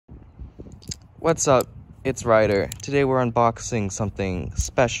What's up? It's Ryder. Today we're unboxing something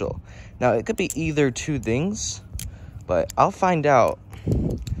special. Now it could be either two things, but I'll find out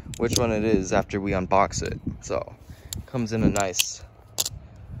which one it is after we unbox it. So, it comes in a nice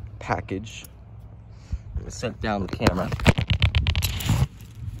package. I'm gonna set down the camera.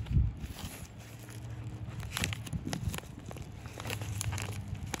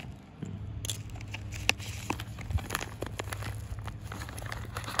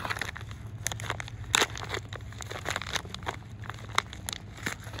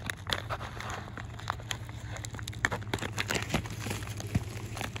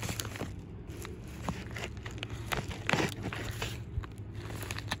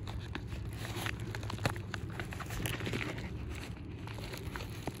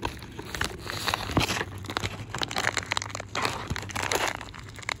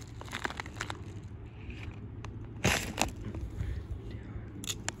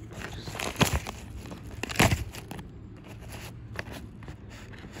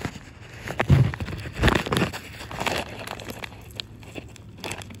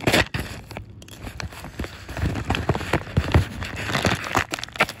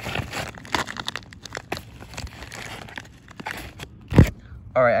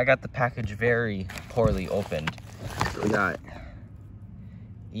 All right, I got the package very poorly opened. So we got,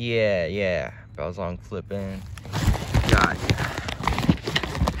 yeah, balisong flipping. Got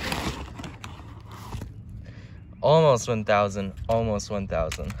almost 1,000, almost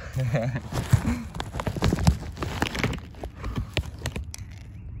 1,000.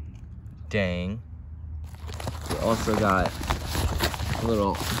 Dang. We also got a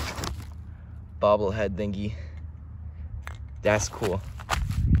little bobblehead thingy. That's cool.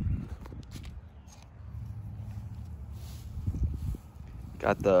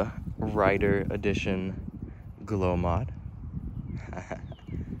 Got the Ryder Edition glow mod.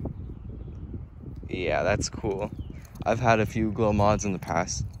 Yeah, that's cool. I've had a few glow mods in the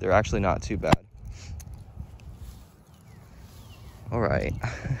past. They're actually not too bad. All right.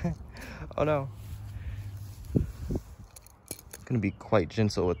 Oh no. I'm gonna be quite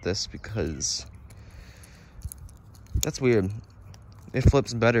gentle with this because that's weird. It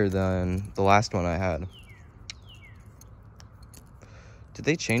flips better than the last one I had. Did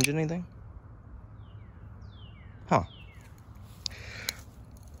they change anything? Huh.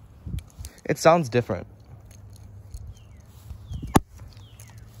 It sounds different.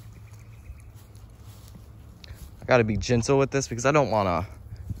 I gotta be gentle with this because I don't wanna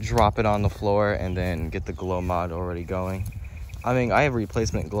drop it on the floor and then get the glow mod already going. I mean, I have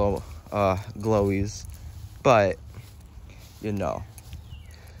replacement glowies, but you know.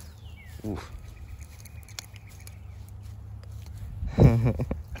 Oof.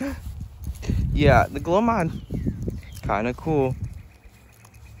 Yeah, the glow mod, kind of cool.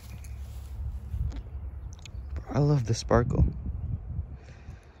 I love the sparkle.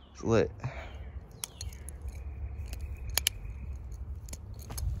 It's lit.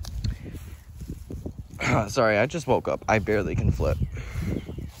 Sorry, I just woke up. I barely can flip.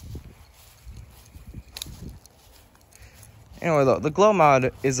 Anyway, though, the glow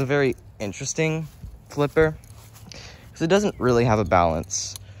mod is a very interesting flipper. It doesn't really have a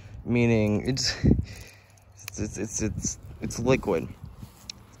balance, meaning it's liquid.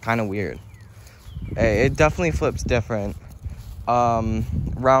 Kind of weird. It definitely flips different.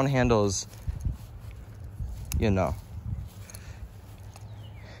 Round handles, you know.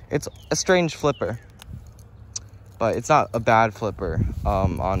 It's a strange flipper, but it's not a bad flipper,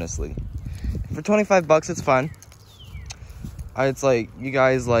 honestly. For 25 bucks, it's fun. It's like, you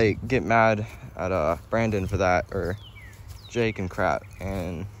guys like get mad at Brandon for that, or Jake and crap,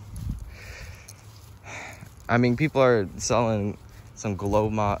 and I mean, people are selling some not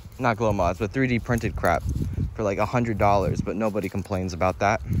glow mods, but 3D printed crap for like $100, but nobody complains about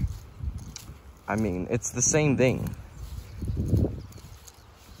that. I mean, it's the same thing.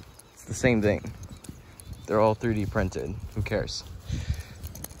 It's the same thing. They're all 3D printed. Who cares?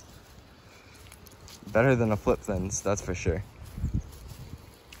 Better than a flip lens, that's for sure.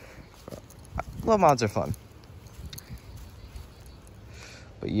 Glow mods are fun.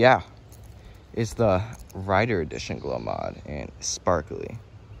 But yeah, it's the Ryder Edition glow mod and sparkly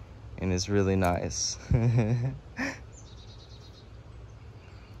and it's really nice.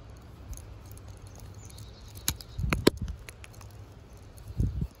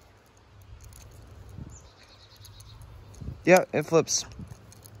 Yeah, it flips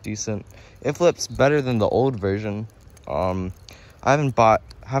decent. It flips better than the old version. I haven't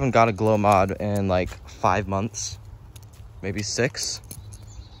got a glow mod in like 5 months, maybe 6.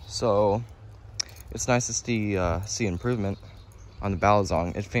 So it's nice to see improvement on the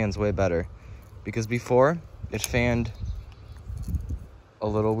balisong. It fans way better because before it fanned a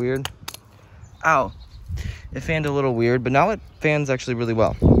little weird. Ow. It fanned a little weird, but now it fans actually really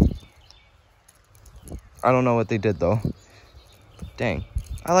well. I don't know what they did though. Dang,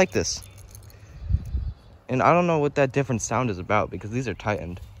 I like this. And I don't know what that different sound is about because these are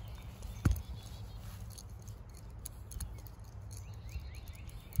tightened.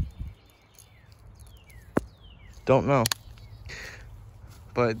 Don't know.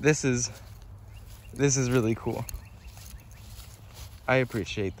 But this is really cool. I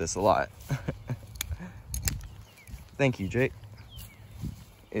appreciate this a lot. Thank you, Jake.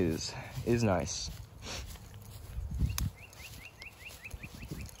 It is nice.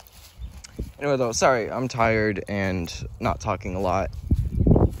 Anyway though, sorry, I'm tired and not talking a lot.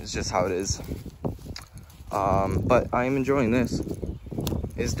 It's just how it is. But I am enjoying this.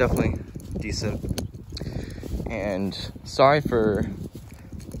 It's definitely decent. And sorry for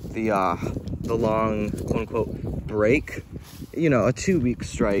the long quote unquote break. You know, a 2-week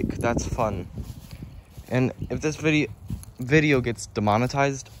strike. That's fun. And if this video gets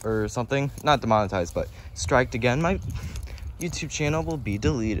demonetized or something, not demonetized, but striked again, my YouTube channel will be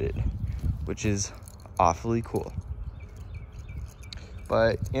deleted, which is awfully cool.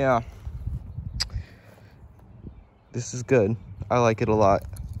 But yeah, this is good. I like it a lot.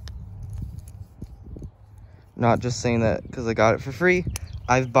 Not just saying that because I got it for free.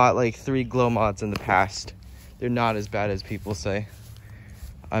 I've bought like 3 glow mods in the past. They're not as bad as people say.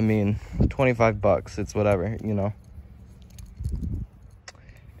 I mean, 25 bucks, it's whatever, you know.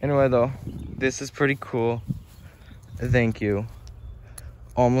 Anyway though, this is pretty cool. Thank you.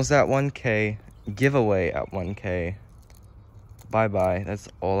 Almost at 1K. Giveaway at 1K. Bye bye. That's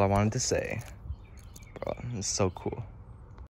all I wanted to say. Bro, it's so cool.